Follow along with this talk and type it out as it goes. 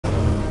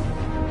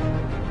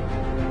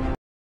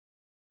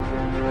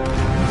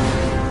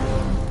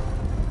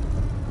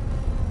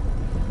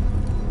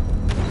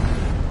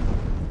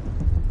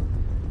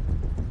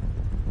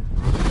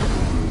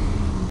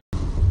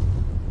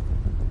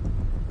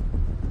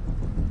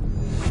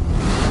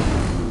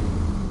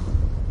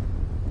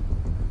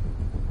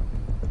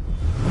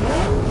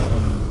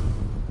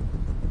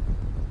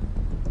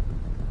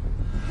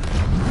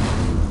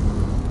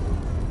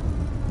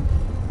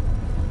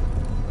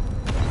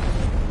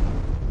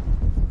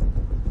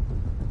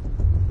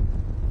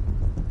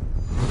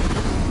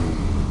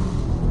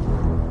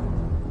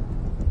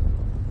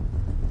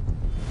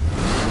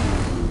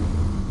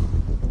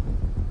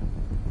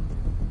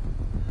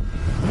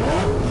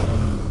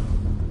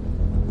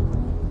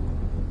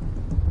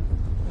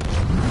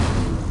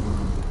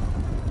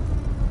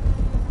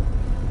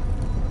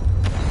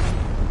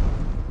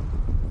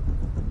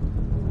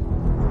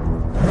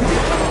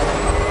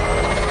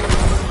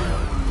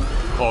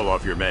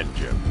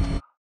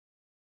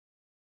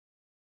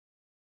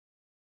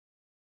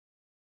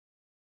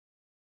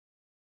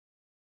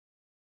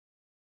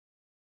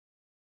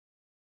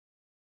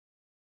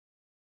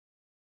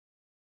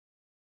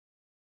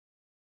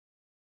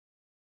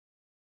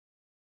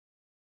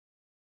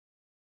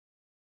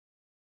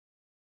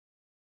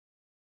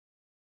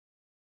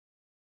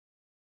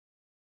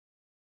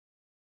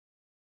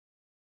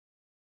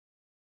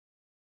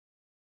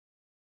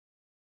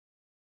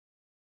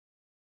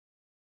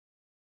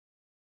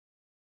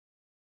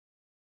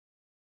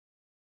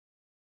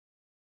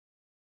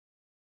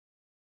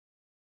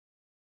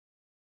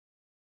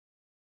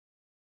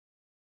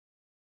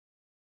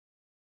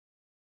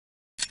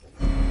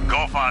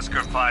Golf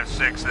Oscar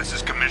 5-6, this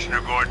is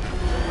Commissioner Gordon.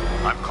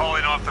 I'm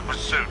calling off the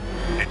pursuit.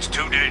 It's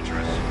too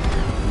dangerous.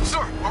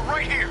 Sir, we're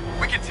right here.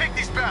 We can take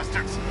these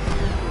bastards.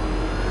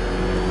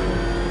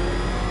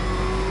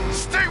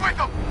 Stay with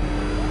them!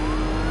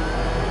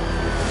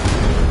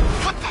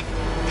 What the?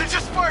 They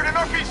just fired an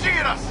RPG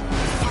at us!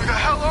 Who the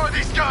hell are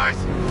these guys?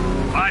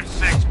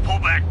 5-6, pull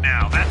back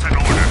now. That's an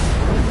order.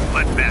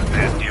 Let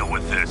Batman deal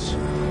with this. 5-6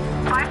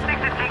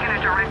 has taken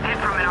a direct hit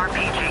from an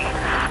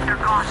RPG. They're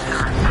gone,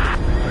 sir.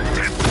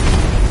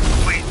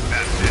 Please,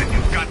 Batman,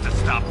 you've got to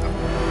stop them.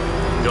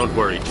 Don't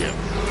worry, Jim.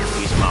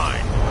 He's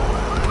mine.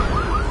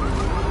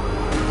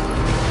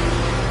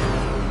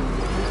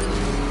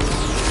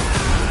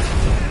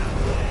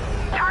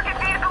 Target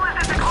vehicle is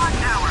at the clock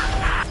tower.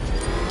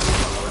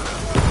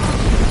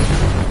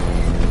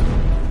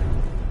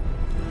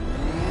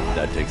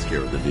 That takes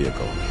care of the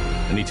vehicle.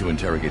 I need to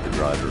interrogate the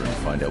driver and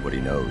find out what he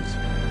knows.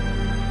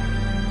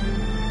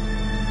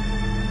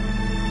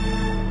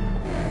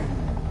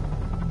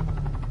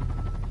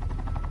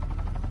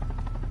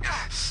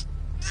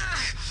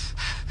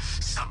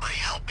 Somebody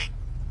help me,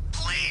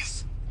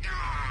 please.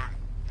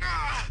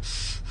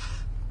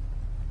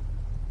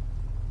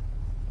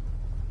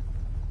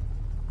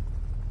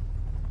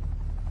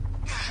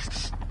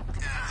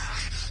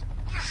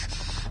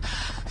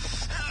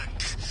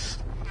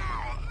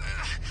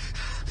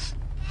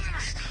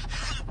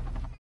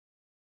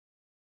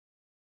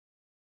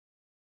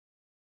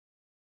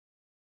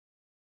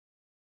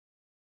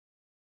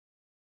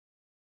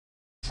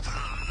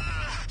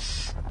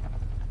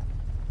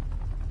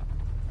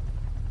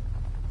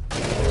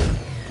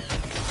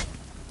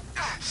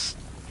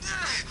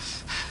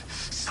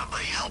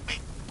 Somebody help me,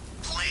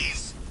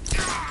 please.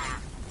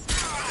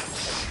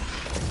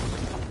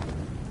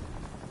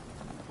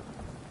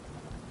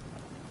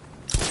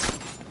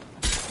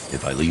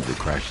 If I leave the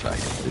crash site,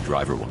 the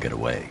driver will get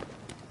away.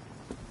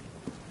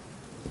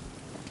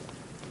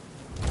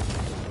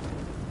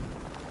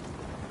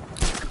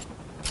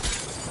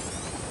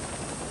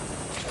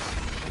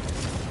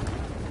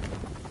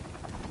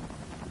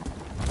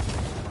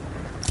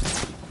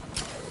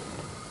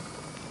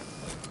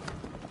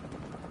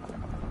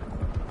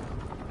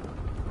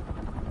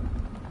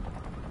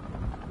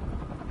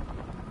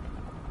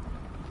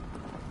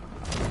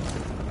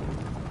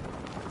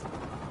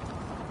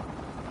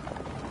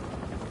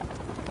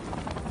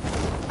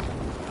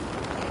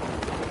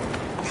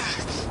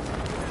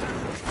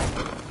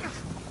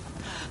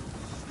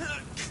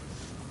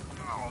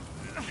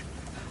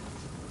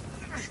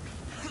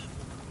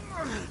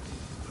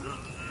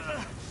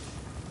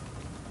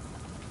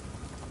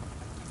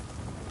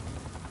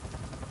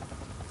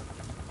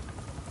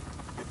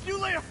 If you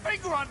lay a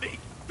finger on me,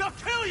 they'll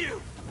kill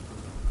you!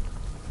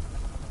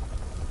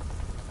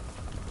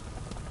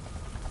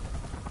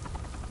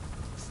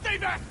 Stay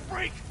back,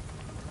 freak!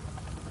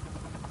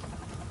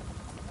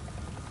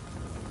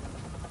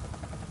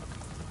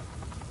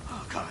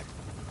 Oh, God.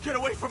 Get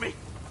away from me!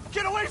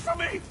 Get away from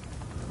me!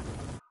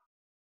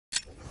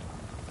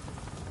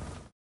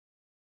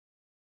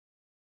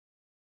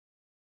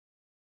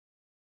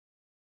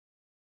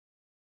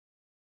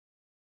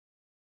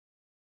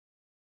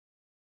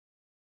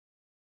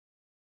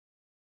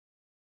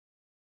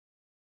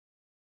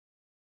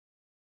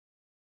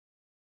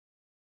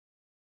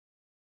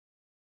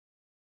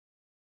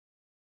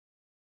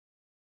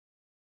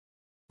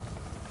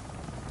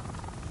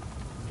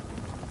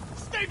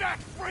 Stay back,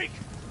 freak!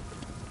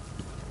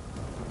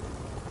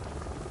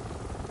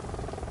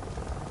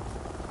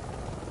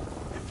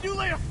 If you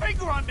lay a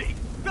finger on me,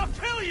 they'll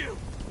kill you!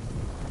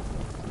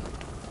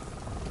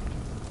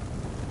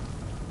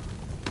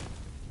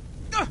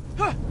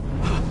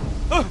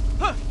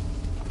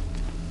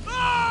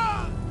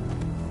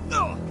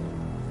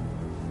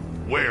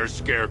 Where's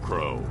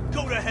Scarecrow?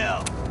 Go to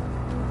hell!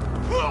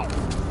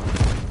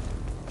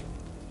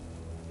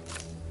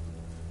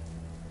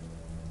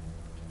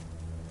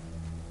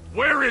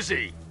 Where is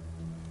he?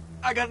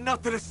 I got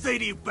nothing to say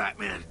to you,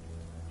 Batman.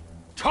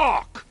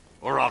 Talk,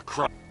 or I'll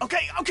cry.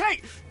 Okay.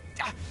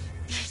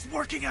 He's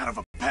working out of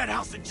a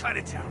penthouse in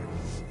Chinatown.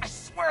 I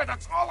swear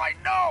that's all I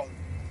know.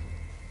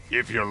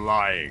 If you're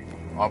lying,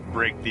 I'll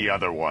break the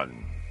other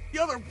one. The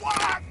other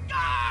one.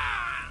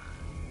 Ah!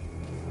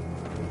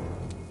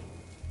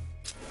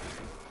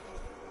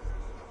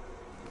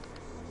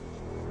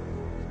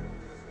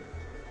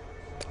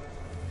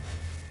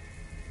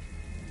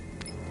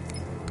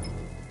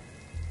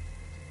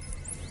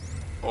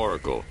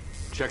 Oracle,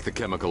 check the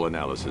chemical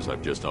analysis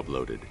I've just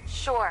uploaded.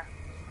 Sure.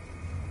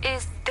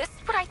 Is this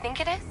what I think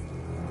it is?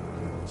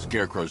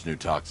 Scarecrow's new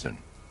toxin.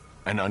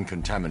 An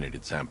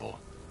uncontaminated sample.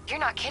 You're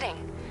not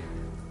kidding.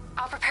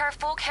 I'll prepare a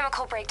full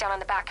chemical breakdown on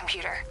the back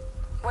computer.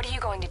 What are you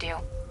going to do?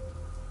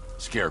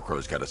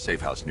 Scarecrow's got a safe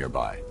house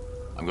nearby.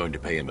 I'm going to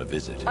pay him a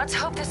visit. Let's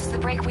hope this is the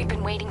break we've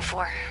been waiting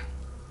for.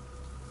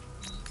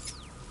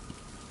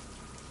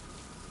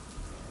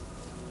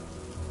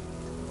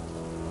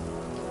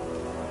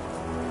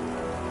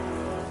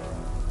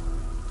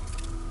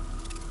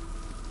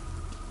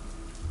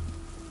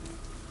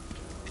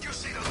 Did you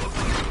see the look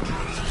on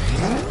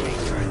the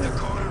turn the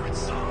car?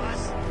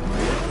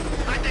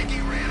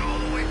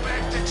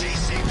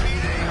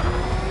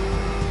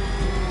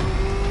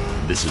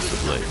 This is the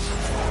place.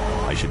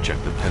 I should check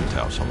the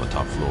penthouse on the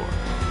top floor.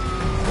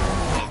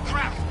 Oh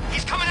crap!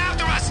 He's coming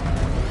after us!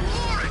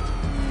 Floor it!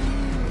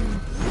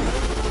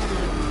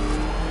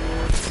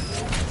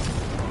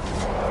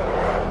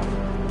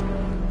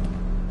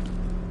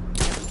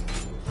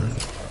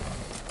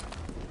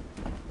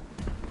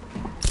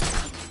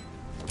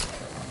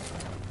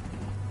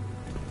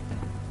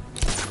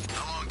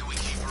 How long do we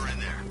keep her in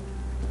there?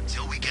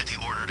 Till we get the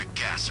order to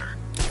gas her.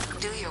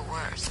 Do your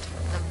worst.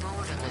 The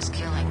boredom is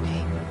killing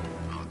me.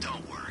 Oh,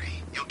 don't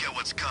worry. You'll get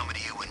what's coming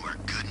to you when we're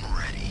good and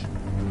ready.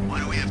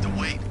 Why do we have to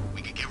wait?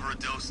 We can give her a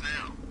dose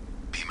now.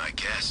 Be my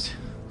guest.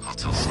 I'll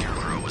tell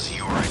Scarecrow it was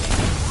your idea.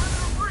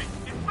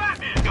 It's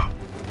Batman! Go!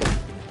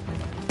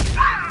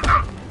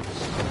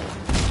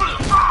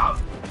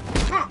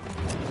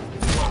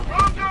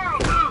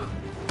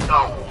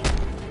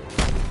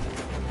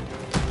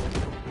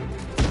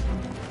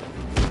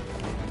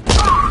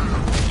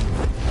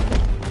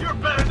 You're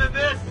better than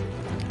this!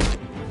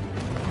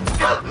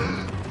 Look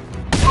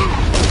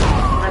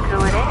who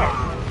it is.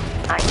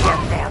 I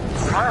can't say I'm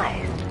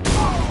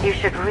surprised. You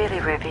should really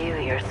review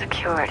your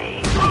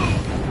security.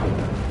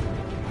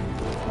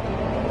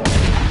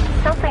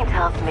 Something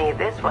tells me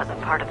this wasn't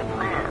part of the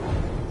plan.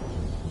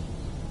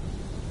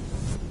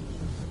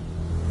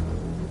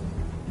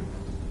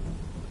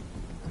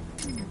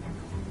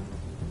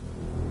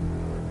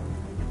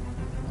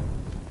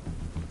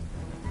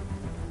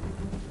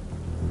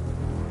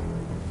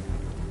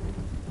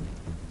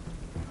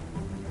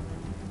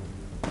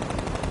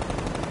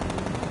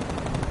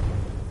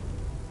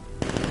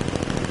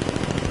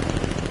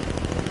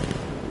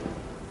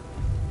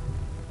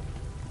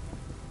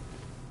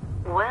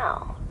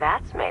 Well,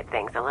 that's made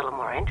things a little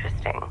more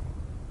interesting.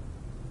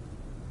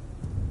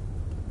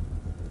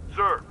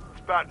 Sir,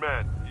 it's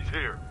Batman. He's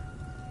here.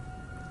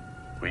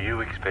 Were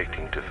you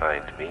expecting to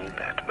find me,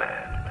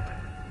 Batman?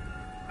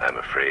 I'm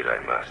afraid I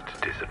must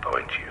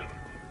disappoint you.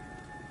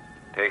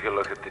 Take a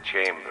look at the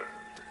chamber.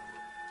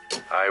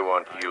 I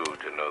want you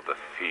to know the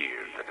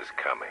fear that is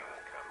coming.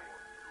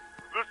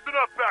 Listen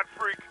up, Bat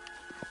Freak.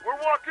 We're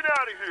walking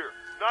out of here,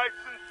 nice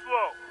and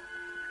slow.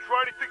 You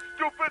try anything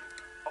stupid,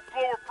 I'll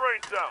blow her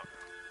brains out.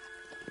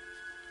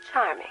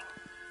 Charming.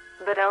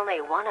 But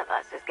only one of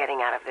us is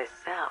getting out of this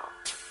cell.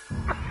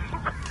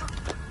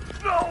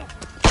 No!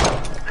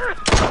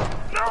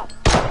 No!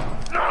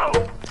 No!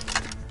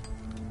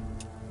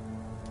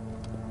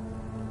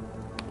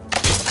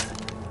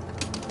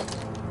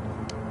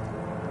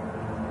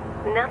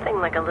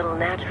 Nothing like a little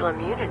natural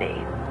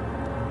immunity.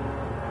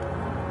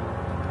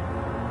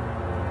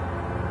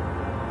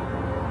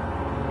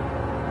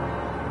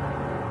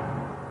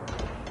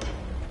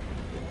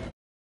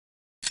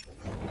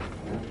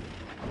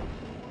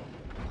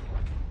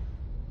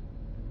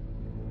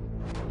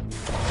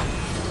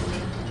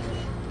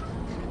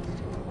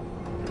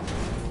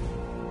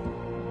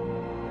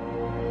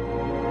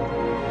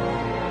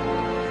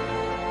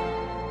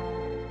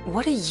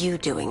 What are you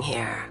doing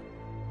here?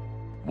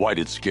 Why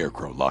did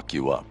Scarecrow lock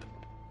you up?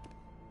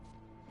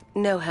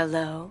 No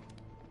hello?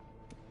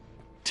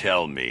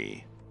 Tell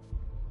me.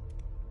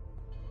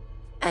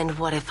 And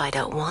what if I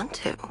don't want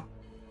to?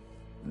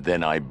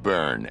 Then I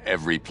burn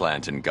every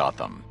plant in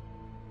Gotham.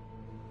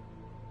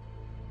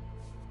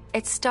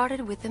 It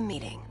started with a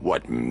meeting.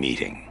 What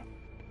meeting?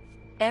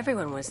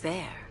 Everyone was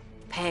there.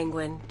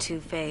 Penguin,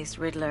 Two-Face,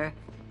 Riddler,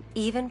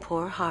 even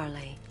poor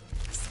Harley.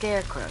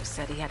 Scarecrow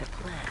said he had a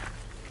plan.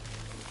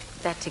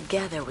 That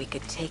together we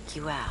could take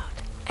you out,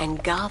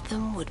 and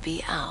Gotham would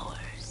be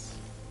ours.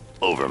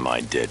 Over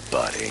my dead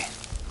body.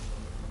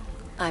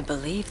 I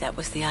believe that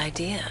was the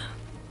idea.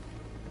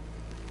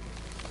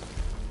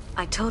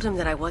 I told him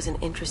that I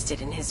wasn't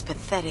interested in his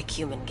pathetic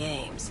human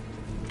games,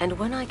 and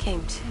when I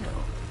came to,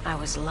 I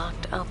was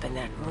locked up in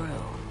that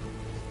room.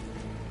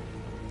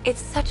 It's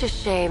such a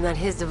shame that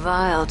his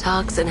vile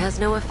toxin has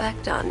no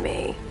effect on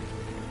me.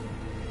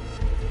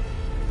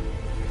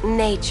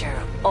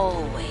 Nature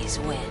always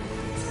wins.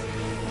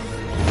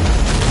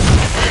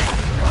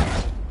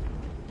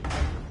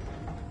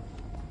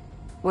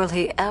 Will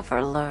he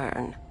ever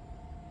learn?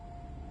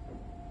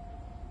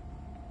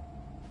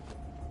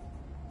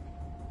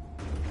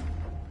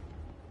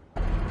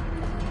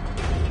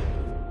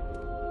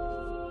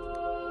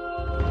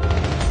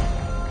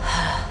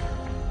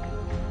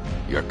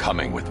 You're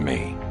coming with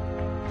me.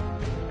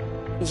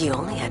 You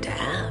only had to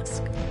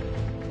ask.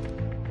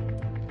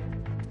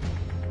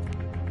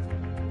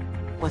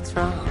 What's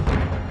wrong?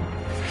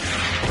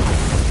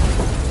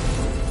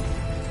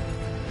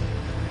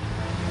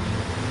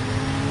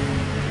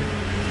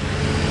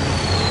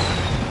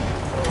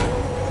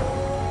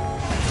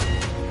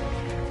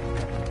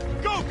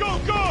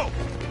 Go!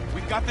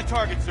 We've got the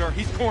target, sir.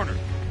 He's cornered.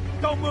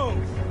 Don't move.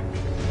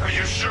 Are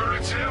you sure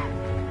it's him?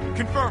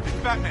 Confirmed. It's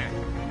Batman.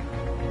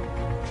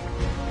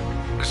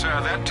 Sir,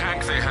 that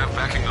tank they have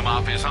backing them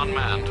up is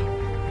unmanned.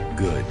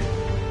 Good.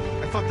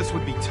 I thought this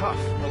would be tough.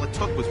 All it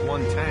took was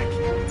one tank.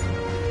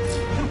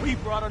 And we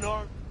brought an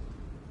arm.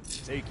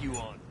 Take you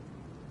on.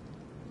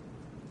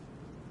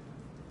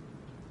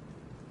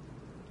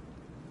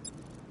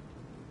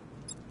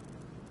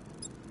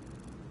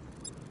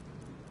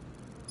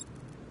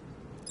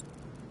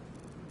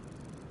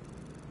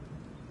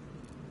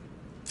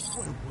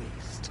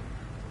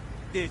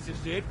 This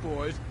is it,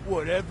 boys.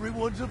 What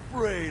everyone's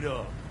afraid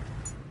of.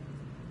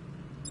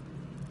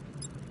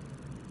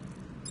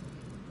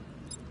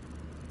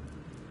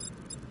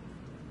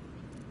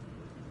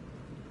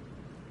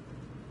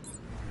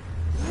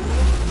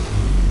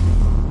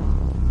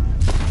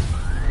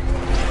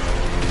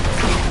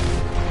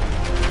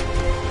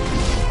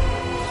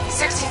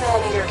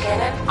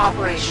 Cannon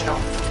operational.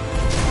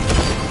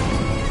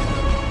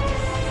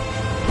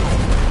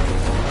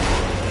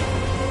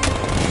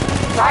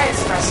 Riot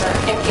suppressor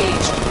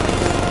engaged.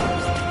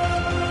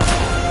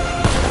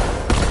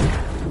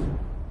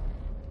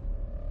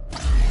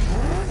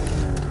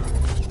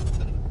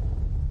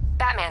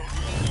 Batman,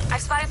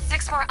 I've spotted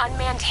 6 more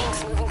unmanned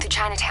tanks moving to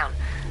Chinatown.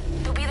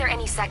 They'll be there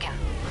any second.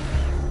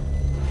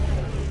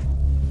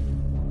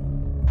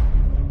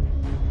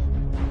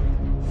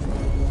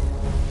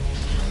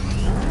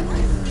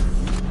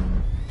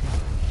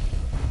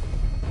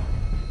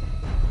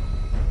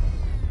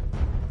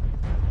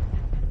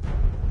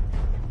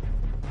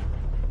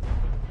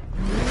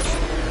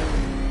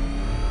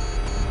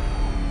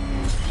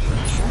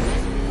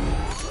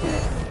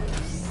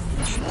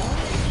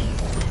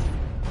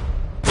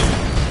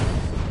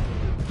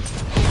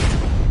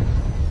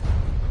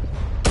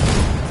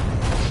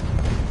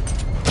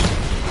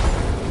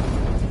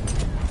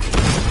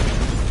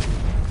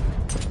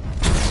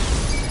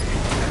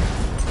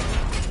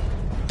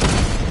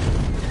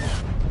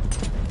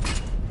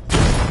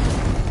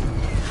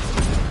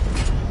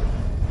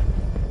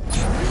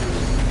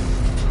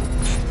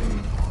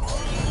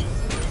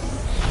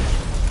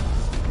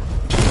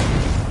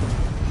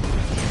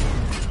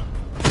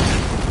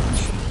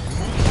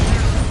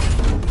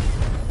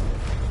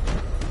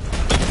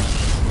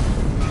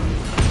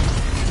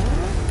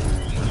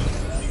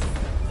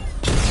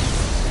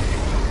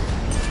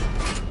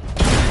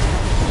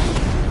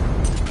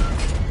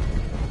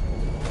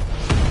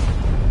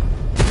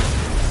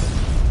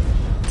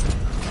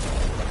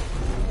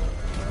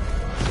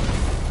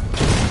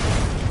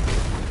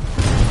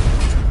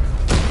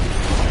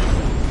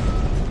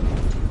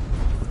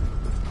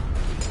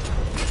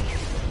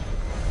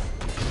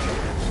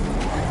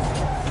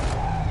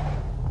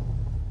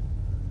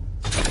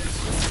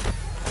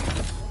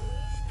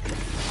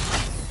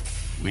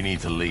 We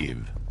need to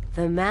leave.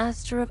 The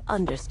master of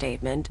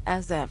understatement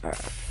as ever.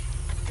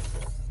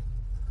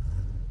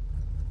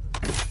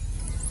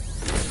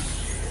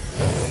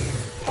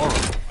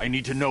 Alright, I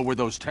need to know where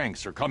those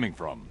tanks are coming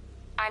from.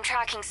 I'm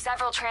tracking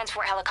several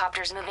transport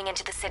helicopters moving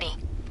into the city.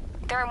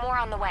 There are more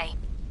on the way.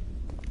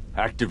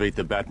 Activate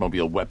the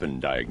Batmobile weapon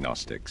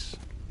diagnostics.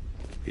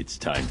 It's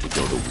time to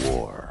go to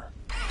war.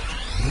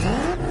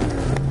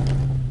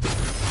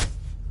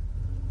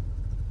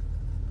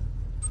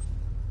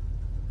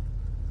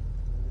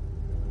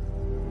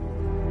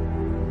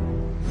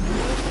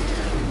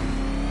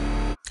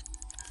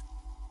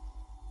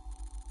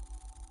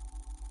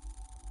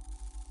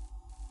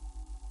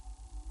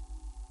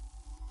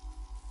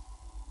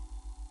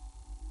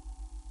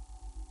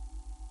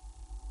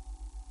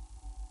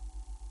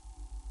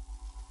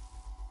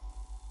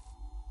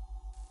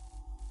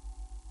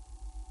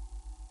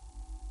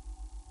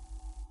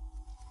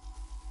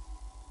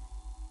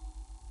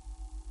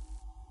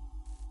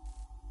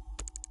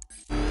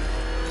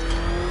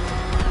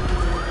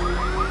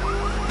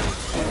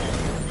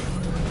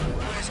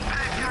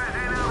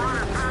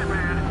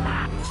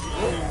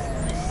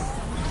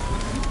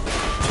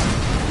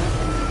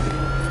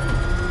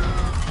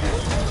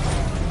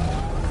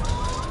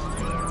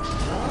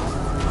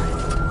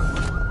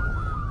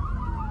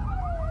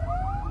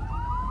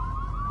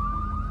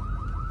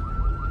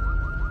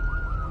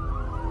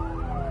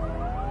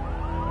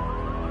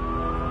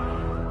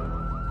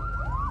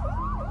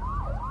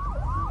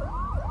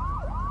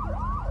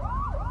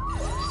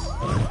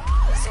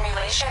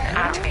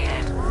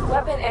 Activated.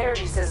 Weapon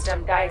energy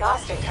system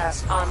diagnostic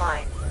test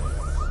online.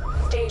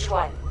 Stage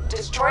 1.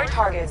 Destroy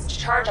targets to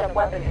charge up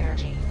weapon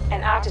energy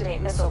and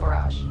activate missile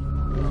barrage.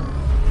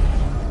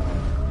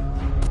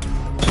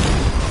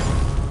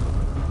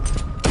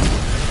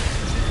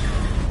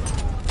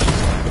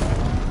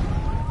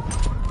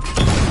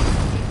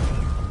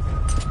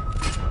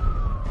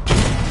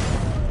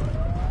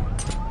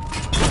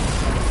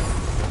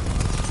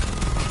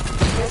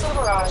 Missile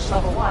barrage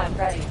level 1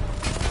 ready.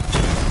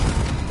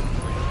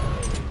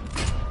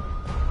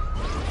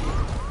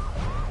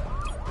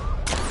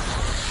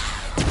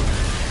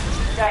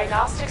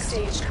 Diagnostic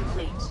stage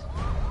complete.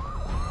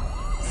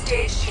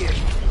 Stage 2.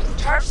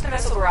 Charge the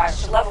missile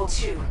barrage to level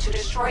 2 to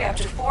destroy up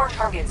to 4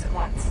 targets at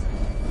once.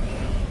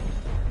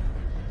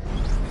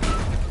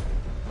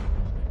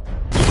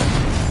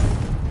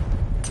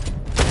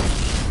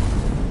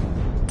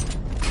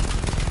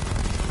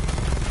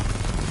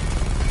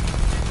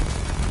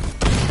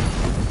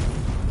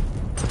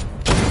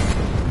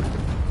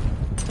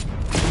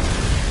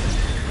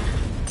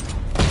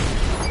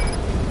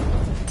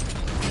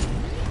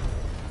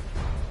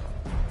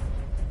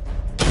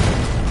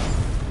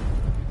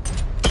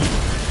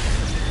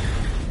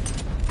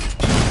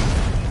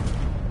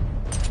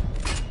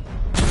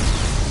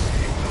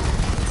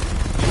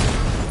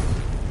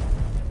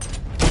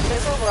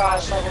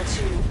 barrage level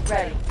 2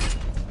 ready.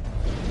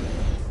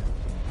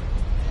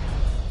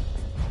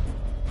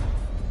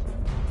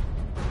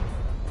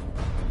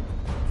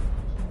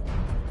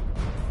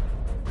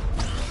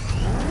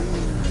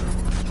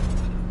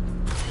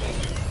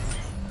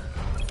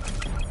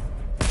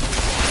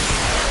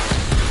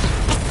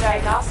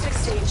 Diagnostic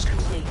stage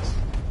complete.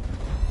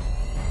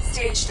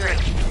 Stage 3.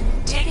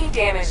 Taking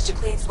damage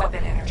depletes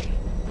weapon energy.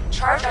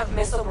 Charge up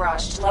missile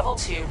barrage to level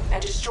 2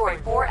 and destroy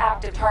 4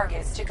 active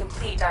targets to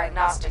complete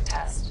diagnostic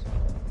test.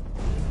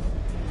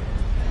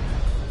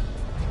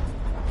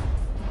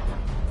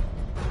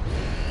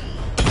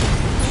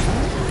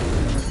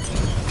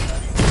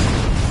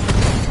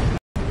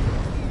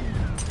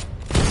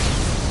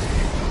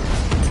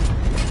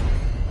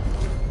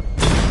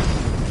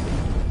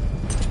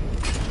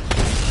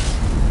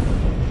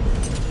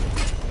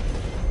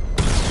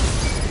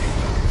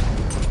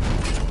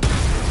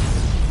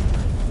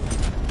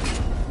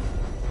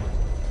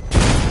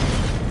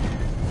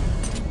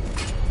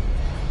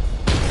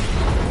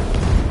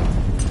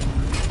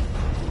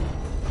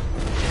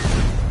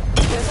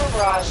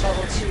 Barrage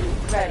level 2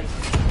 ready.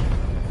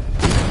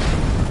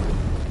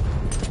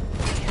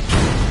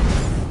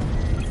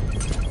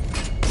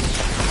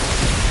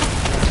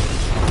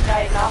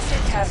 Diagnostic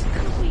test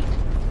complete.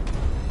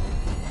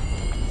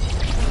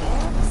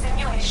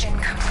 Simulation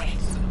complete.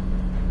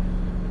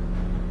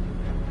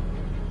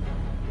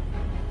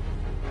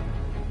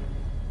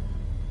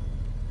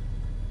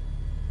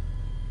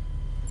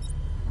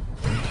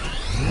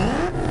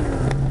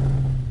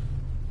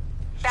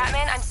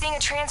 Batman, I'm seeing a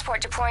transport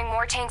deploying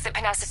more tanks at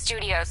Panessa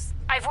Studios.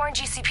 I've warned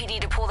GCPD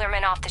to pull their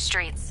men off the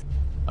streets.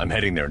 I'm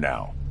heading there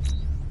now.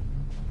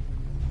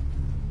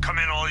 Come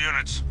in, all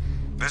units.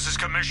 This is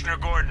Commissioner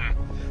Gordon.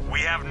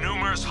 We have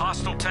numerous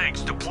hostile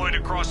tanks deployed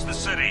across the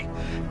city.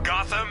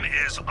 Gotham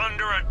is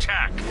under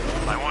attack.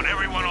 I want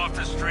everyone off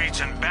the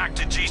streets and back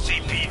to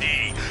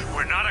GCPD.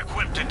 We're not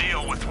equipped to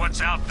deal with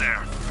what's out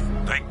there.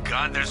 Thank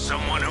God there's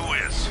someone who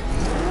is.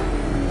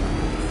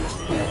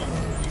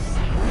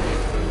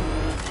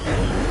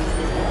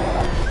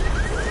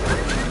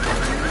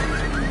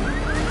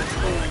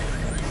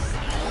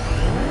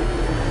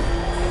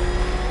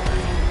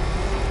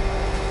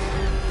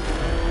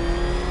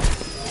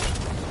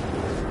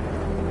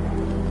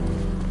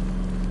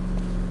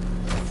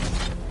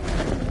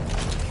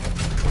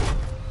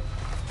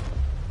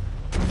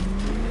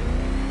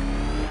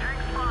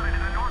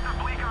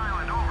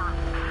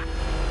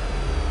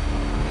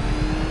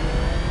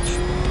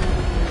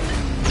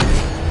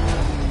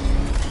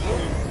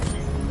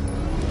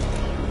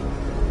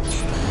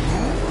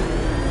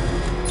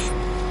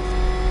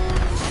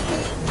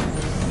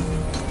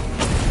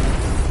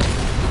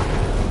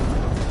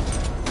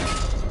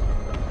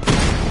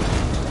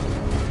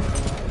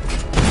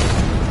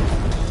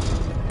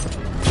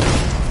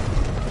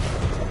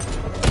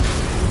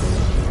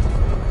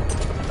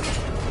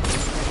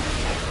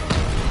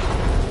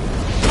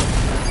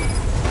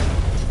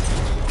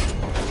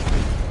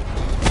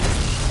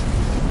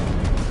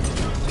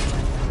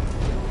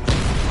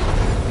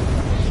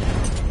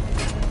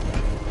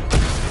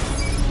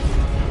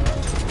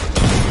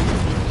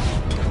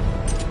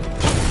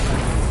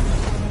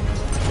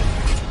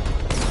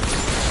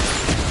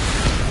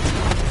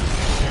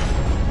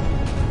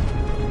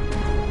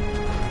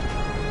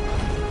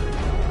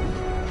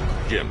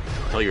 Jim,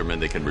 tell your men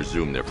they can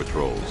resume their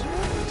patrols.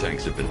 The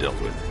tanks have been dealt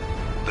with.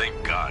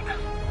 Thank God.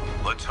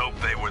 Let's hope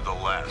they were the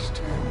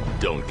last.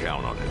 Don't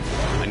count on it.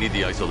 I need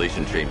the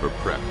isolation chamber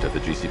prepped at the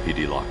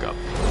GCPD lockup.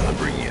 I'm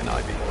bringing in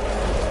Ivy.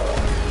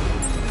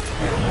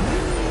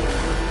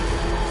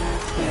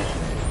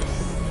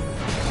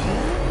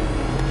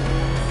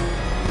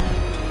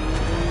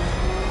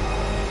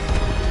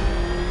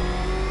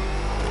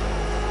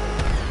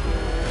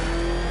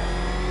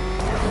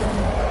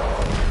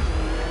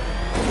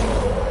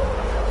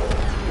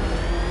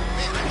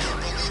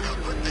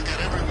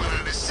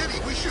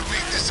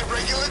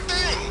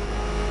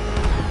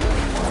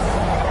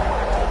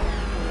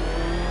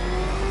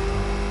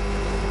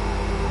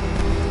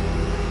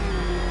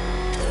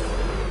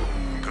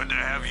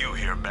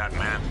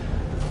 Batman.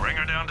 Bring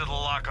her down to the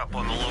lockup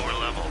on the lower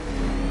level.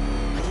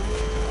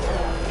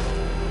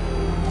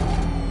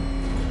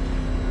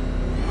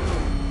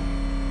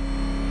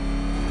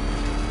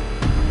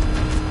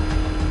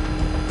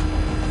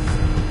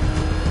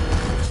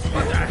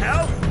 What the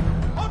hell?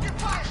 Hold your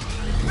fire!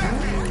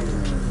 Batman!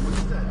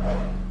 What's that?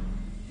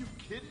 You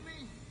kidding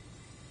me?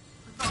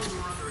 I thought we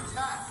were under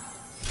attack.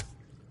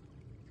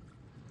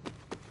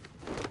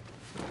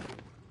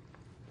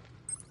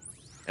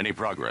 Any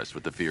progress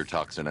with the fear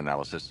toxin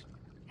analysis?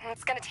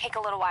 It's gonna take a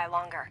little while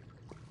longer.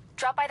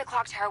 Drop by the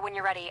clock tower when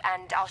you're ready,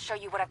 and I'll show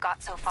you what I've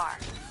got so far.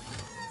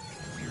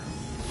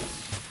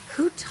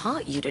 Who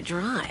taught you to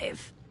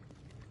drive?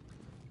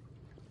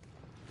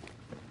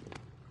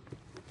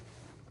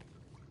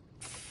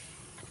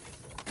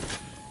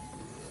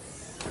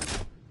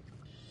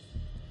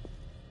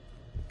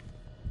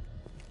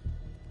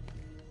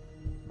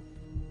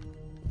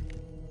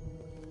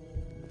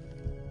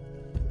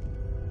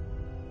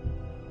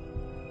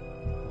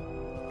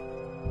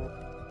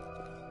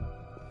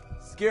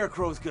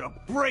 Scarecrow's gonna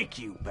break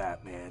you,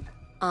 Batman.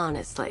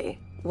 Honestly,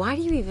 why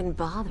do you even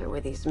bother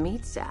with these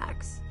meat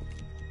sacks?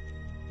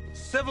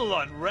 Civil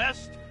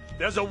unrest?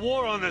 There's a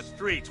war on the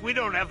streets. We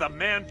don't have the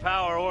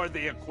manpower or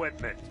the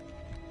equipment.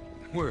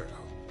 Well,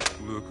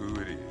 look who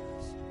it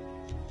is.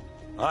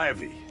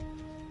 Ivy.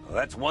 Well,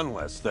 that's one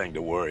less thing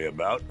to worry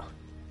about.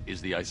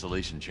 Is the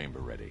isolation chamber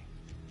ready?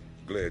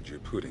 Glad you're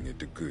putting it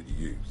to good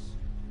use.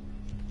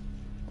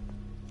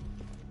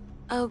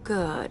 Oh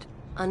good.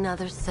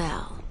 Another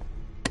cell.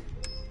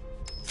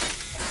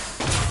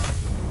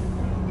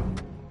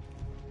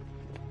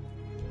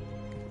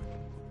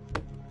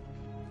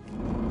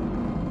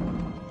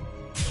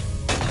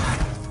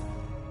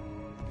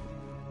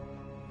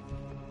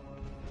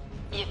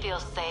 You feel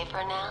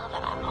safer now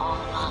that I'm all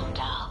locked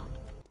up?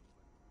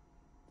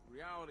 The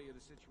reality of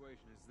the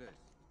situation is this.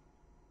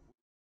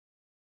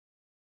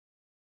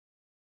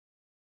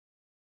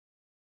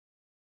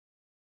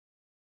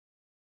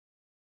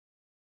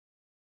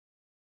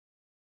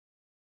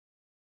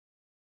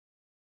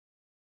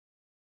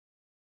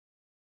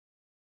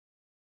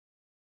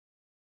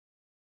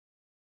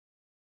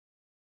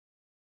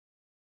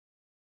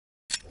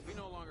 We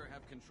no longer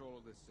have control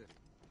of this city.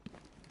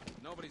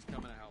 Nobody's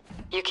coming to help.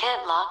 You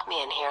can't lock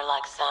me in here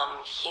like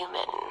some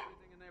human.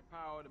 Everything in their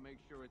power to make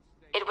sure it's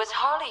safe. It was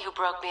Harley who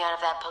broke me out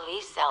of that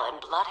police cell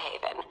in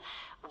Bloodhaven.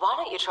 Why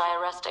don't you try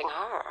arresting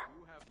her?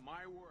 You have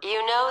my word.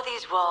 You know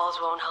these walls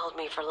won't hold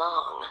me for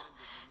long.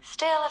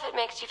 Still, if it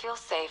makes you feel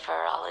safer,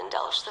 I'll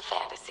indulge the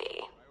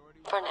fantasy.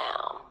 For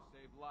now.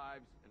 Save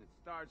lives, and it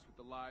starts with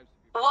the lives of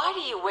your Why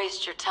do you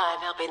waste your time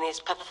helping these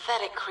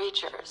pathetic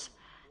creatures?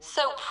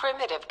 So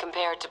primitive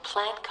compared to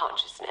plant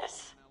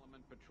consciousness.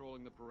 element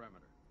patrolling the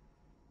perimeter.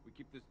 We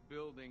keep this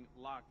building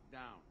locked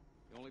down.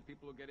 The only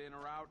people who get in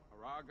or out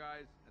are our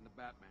guys and the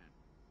Batman.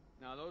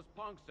 Now, those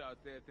punks out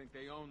there think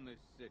they own this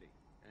city.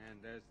 And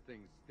as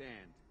things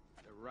stand,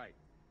 they're right.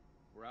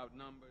 We're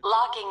outnumbered.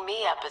 Locking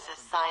me up is a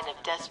sign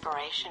of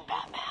desperation,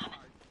 Batman.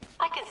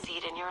 I can see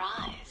it in your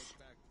eyes.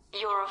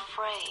 You're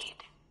afraid.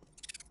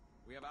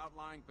 We have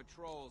outlying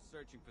patrols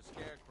searching for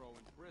Scarecrow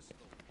in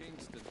Bristol,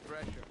 Kingston,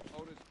 Thresher,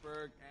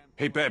 Otisburg, and...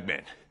 Hey,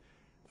 Batman.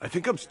 I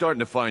think I'm starting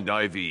to find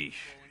Ivy,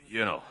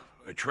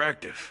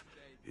 attractive.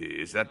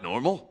 Is that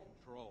normal?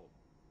 Control.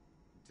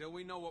 Until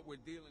we know what we're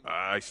dealing with,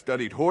 I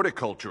studied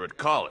horticulture at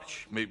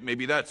college.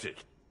 Maybe that's it.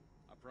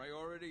 our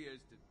priority is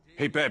to...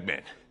 Hey,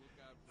 Batman.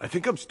 I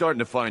think I'm starting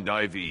to find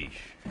Ivy,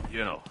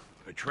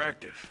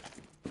 attractive.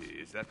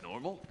 Is that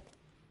normal?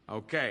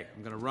 Okay,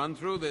 I'm gonna run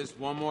through this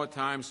one more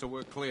time so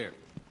we're clear.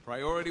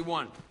 Priority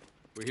 1,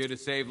 we're here to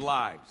save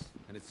lives,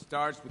 and it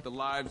starts with the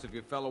lives of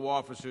your fellow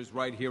officers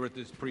right here at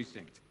this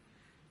precinct.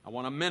 I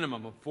want a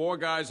minimum of 4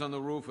 guys on the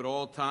roof at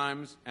all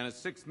times, and a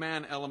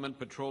 6-man element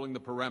patrolling the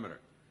perimeter.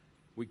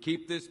 We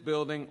keep this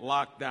building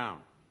locked down.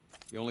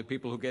 The only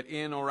people who get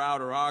in or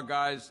out are our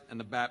guys and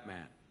the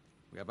Batman.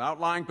 We have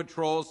outlying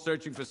patrols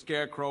searching for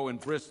Scarecrow in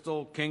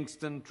Bristol,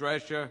 Kingston,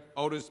 Drescher,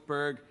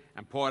 Otisburg,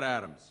 and Port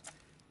Adams.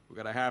 We've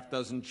got a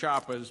half-dozen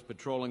choppers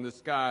patrolling the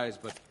skies,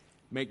 but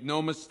make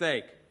no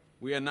mistake,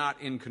 we are not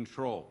in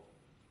control.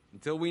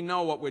 Until we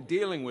know what we're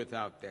dealing with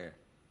out there,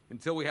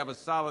 until we have a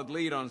solid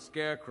lead on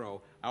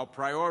Scarecrow, our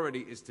priority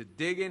is to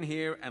dig in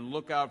here and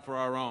look out for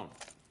our own.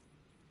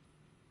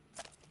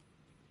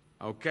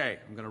 Okay,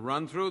 I'm gonna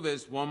run through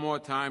this one more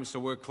time so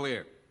we're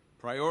clear.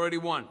 Priority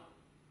 1,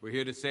 we're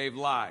here to save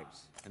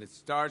lives, and it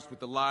starts with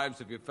the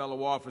lives of your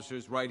fellow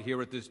officers right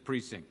here at this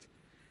precinct.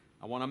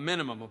 I want a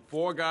minimum of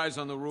 4 guys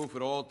on the roof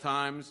at all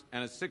times,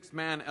 and a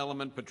 6-man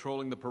element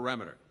patrolling the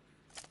perimeter.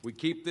 We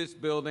keep this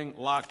building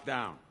locked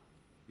down.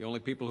 The only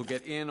people who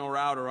get in or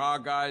out are our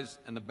guys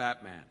and the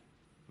Batman.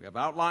 We have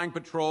outlying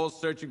patrols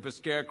searching for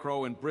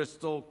Scarecrow in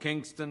Bristol,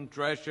 Kingston,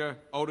 Drescher,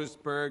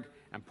 Otisburg,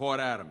 and Port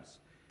Adams.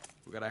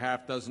 We've got a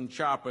half-dozen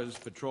choppers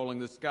patrolling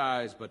the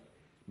skies, but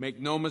make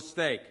no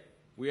mistake,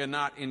 we are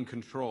not in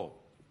control.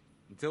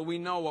 Until we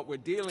know what we're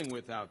dealing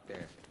with out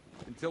there,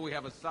 until we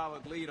have a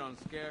solid lead on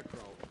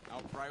Scarecrow,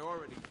 our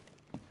priority...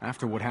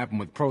 After what happened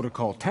with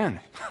Protocol 10,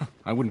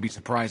 I wouldn't be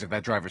surprised if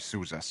that driver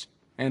sues us.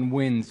 And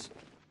wins.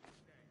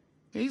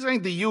 These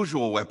ain't the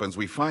usual weapons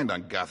we find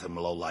on Gotham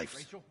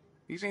lowlifes.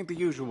 These ain't the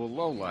usual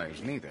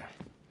lowlives, neither.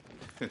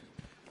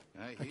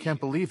 I can't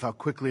believe how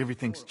quickly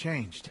everything's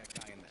changed.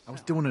 I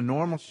was doing a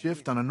normal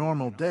shift on a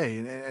normal day,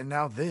 and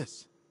now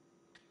this.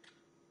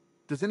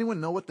 Does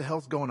anyone know what the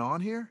hell's going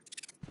on here?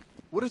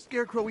 What does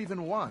Scarecrow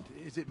even want?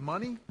 Is it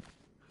money?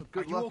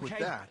 Good luck with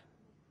that.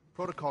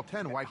 Protocol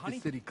 10 wiped the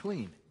city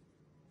clean.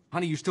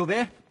 Honey, you still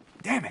there?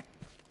 Damn it!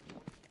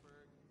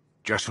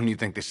 Just when you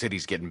think the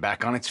city's getting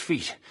back on its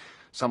feet,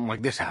 something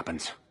like this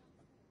happens.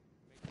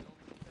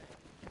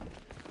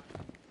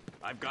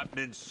 I've got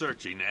men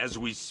searching as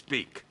we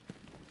speak.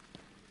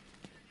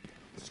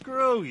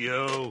 Screw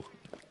you.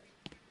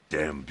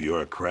 Damn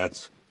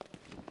bureaucrats.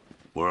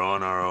 We're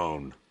on our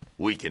own.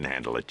 We can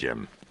handle it,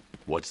 Jim.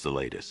 What's the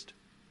latest?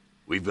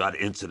 We've got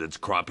incidents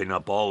cropping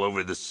up all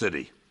over the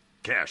city.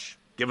 Cash,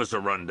 give us a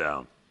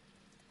rundown.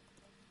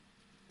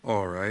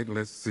 All right,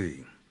 let's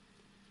see.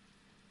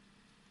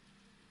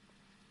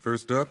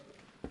 First up,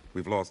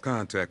 We've lost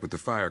contact with the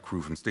fire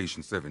crew from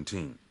Station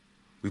 17.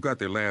 We've got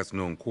their last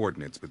known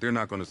coordinates, but they're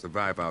not going to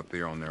survive out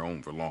there on their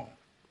own for long.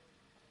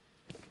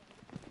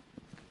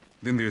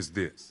 Then there's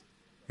this.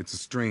 It's a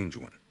strange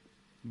one.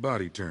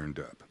 Body turned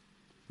up.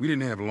 We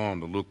didn't have long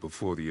to look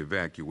before the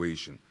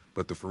evacuation,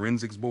 but the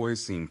forensics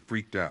boys seemed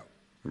freaked out.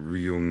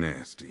 Real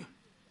nasty.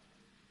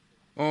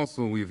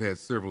 Also, we've had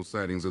several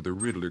sightings of the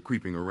Riddler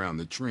creeping around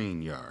the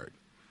train yard.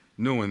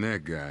 Knowing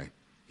that guy,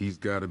 he's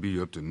gotta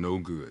be up to no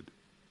good.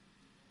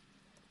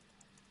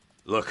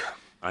 Look,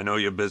 I know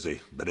you're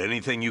busy, but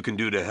anything you can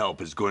do to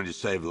help is going to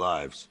save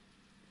lives.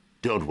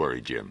 Don't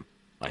worry, Jim.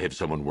 I have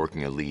someone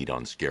working a lead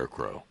on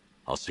Scarecrow.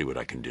 I'll see what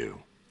I can do.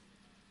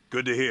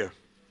 Good to hear.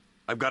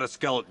 I've got a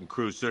skeleton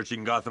crew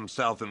searching Gotham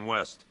South and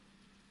West.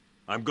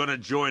 I'm gonna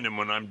join him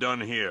when I'm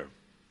done here.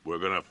 We're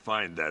gonna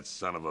find that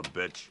son of a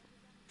bitch.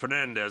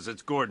 Fernandez,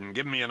 it's Gordon.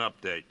 Give me an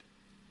update.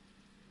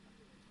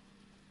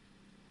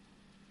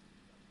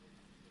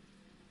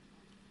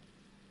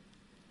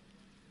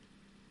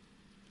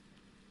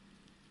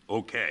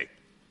 Okay.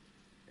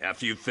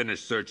 After you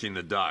finish searching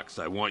the docks,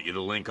 I want you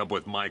to link up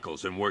with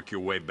Michaels and work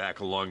your way back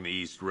along the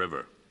East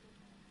River.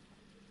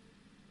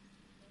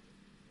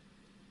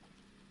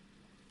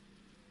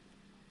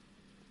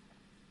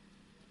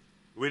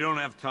 We don't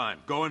have time.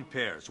 Go in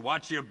pairs.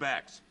 Watch your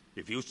backs.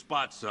 If you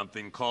spot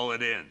something, call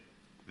it in.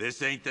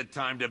 This ain't the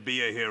time to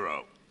be a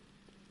hero.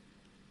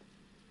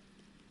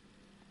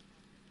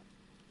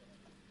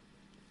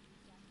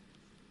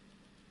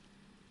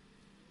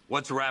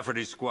 What's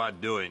Rafferty's squad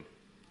doing?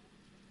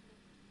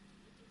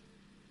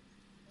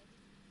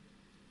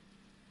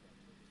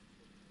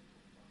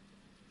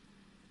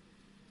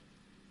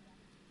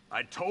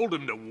 I told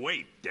him to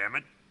wait, damn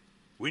it.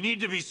 We need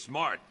to be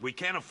smart. We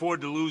can't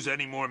afford to lose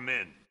any more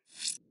men.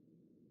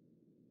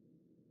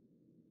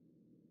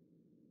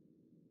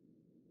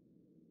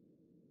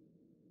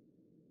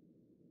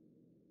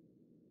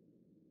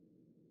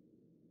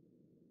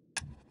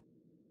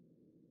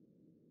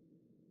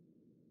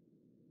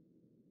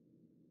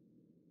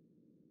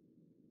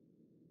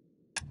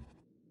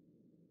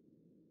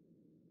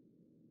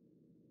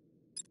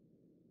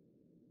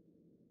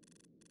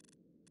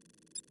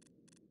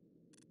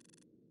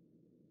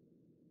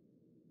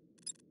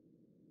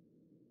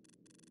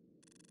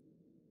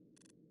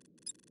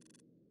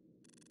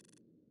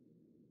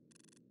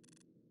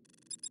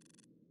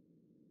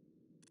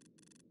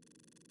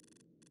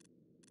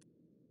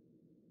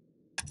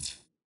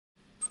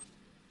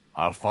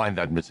 I'll find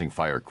that missing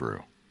fire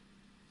crew.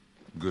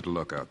 Good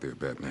luck out there,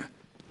 Batman.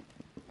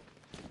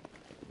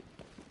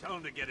 Tell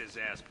him to get his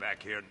ass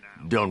back here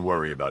now. Don't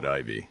worry about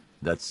Ivy.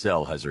 That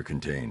cell has her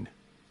contained.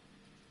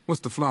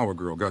 What's the flower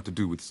girl got to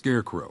do with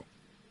Scarecrow?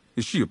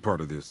 Is she a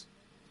part of this?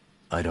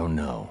 I don't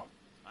know.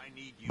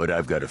 But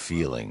I've got a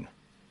feeling.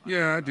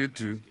 Yeah, I did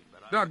too.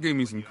 Doc gave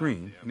me some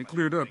cream, and it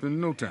cleared up in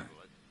no time.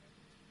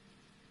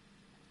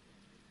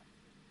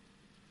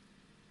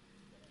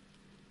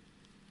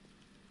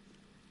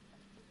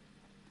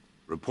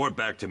 Report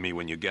back to me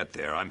when you get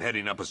there. I'm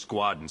heading up a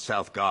squad in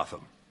South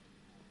Gotham.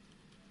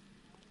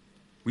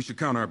 We should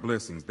count our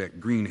blessings that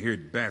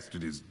green-haired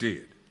bastard is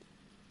dead.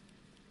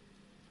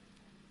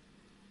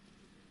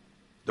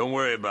 Don't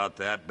worry about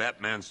that.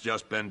 Batman's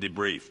just been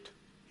debriefed.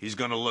 He's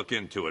gonna look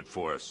into it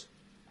for us.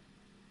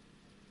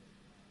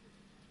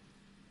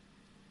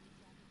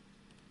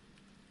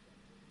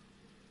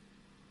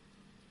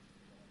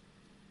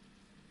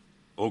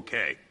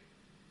 Okay.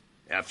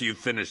 After you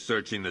finish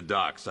searching the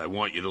docks, I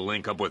want you to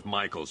link up with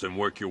Michaels and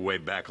work your way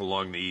back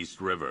along the East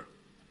River.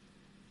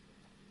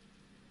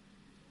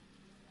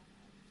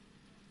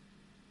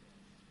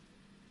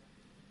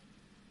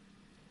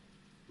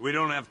 We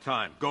don't have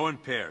time. Go in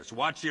pairs.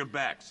 Watch your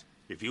backs.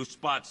 If you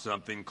spot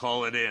something,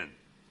 call it in.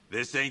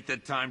 This ain't the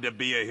time to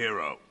be a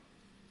hero.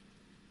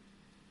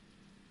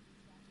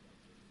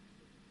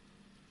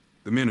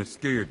 The men are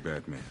scared,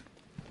 Batman.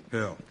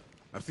 Hell,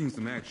 I've seen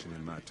some action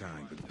in my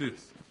time, but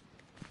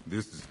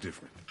this is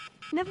different.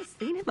 Never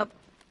seen him up.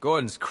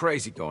 Gordon's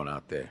crazy going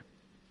out there.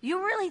 You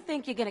really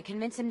think you're gonna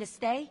convince him to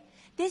stay?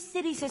 This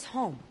city's his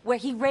home, where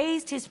he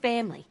raised his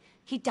family.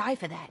 He'd die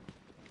for that.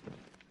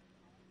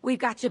 We've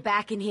got your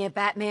back in here,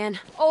 Batman.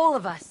 All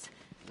of us.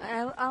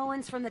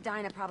 Owens from the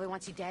diner probably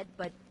wants you dead,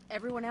 but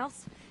everyone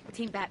else?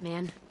 Team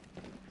Batman.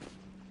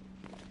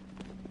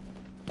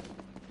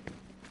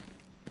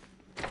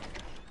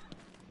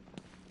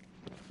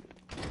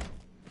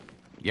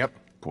 Yep,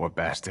 poor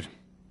bastard.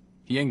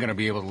 He ain't gonna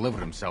be able to live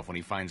with himself when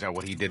he finds out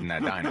what he did in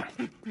that diner.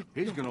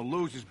 He's gonna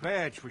lose his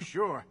badge for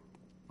sure.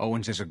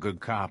 Owens is a good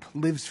cop,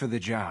 lives for the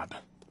job.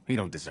 He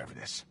don't deserve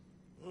this.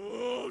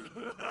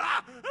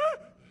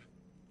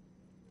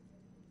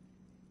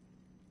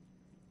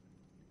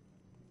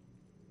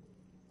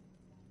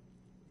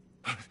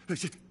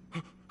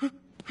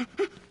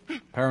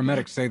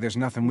 Paramedics say there's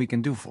nothing we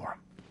can do for him.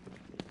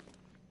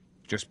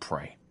 Just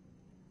pray.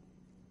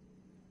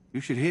 You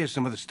should hear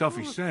some of the stuff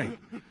he's saying.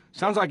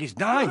 Sounds like he's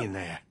dying in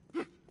there.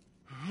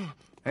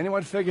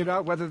 Anyone figured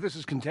out whether this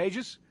is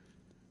contagious?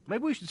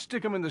 Maybe we should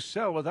stick him in the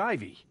cell with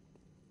Ivy.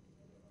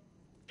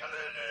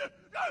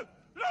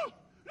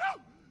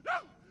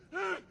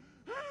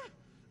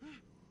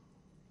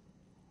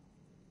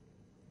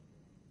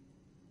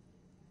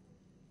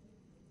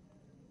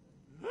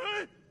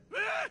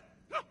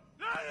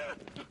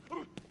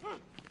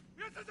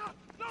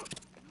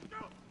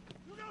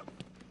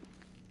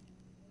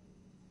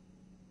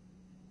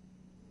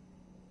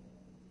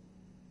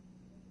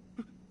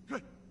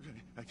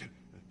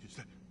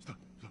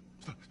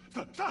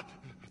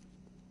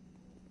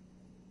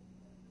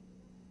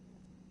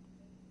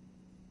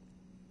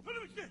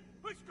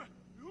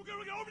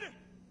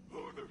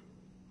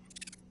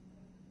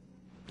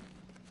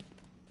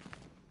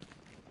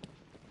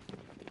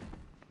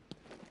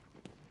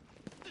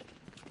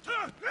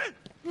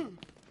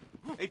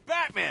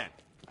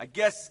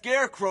 guess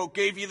Scarecrow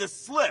gave you the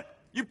slip.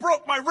 You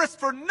broke my wrist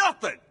for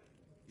nothing!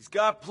 He's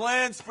got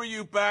plans for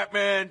you,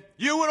 Batman.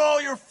 You and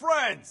all your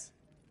friends.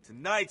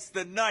 Tonight's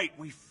the night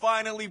we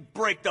finally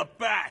break the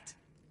bat.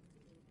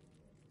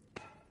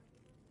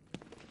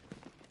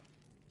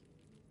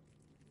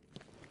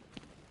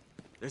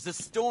 There's a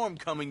storm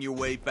coming your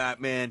way,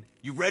 Batman.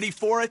 You ready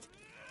for it?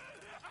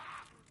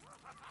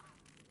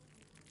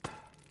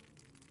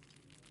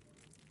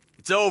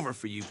 It's over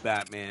for you,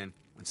 Batman.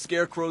 When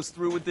Scarecrow's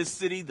through with this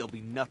city, there'll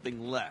be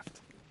nothing left.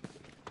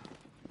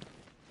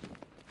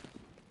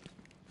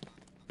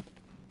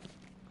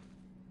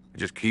 I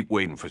just keep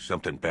waiting for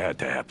something bad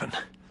to happen.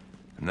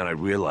 And then I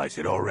realize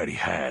it already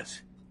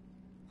has.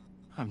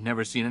 I've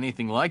never seen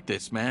anything like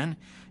this, man.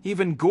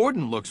 Even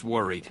Gordon looks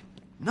worried.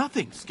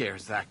 Nothing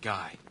scares that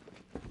guy.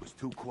 It was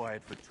too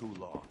quiet for too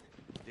long.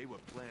 They were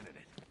planning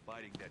it,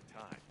 biding their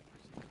time.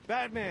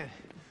 Batman,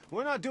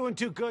 we're not doing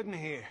too good in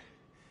here.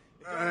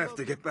 I have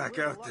to get back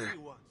out there.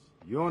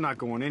 You're not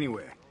going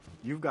anywhere.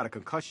 You've got a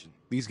concussion.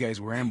 These guys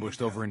were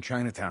ambushed over in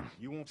Chinatown.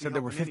 Said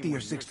there were 50 or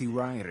 60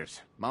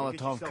 rioters.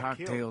 Molotov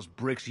cocktails,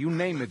 bricks, you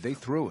name it, they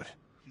threw it.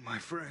 My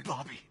friend.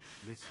 Bobby.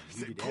 Listen,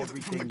 you did pulled it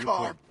everything from the you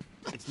car.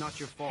 could. It's not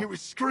your fault. He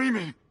was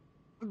screaming.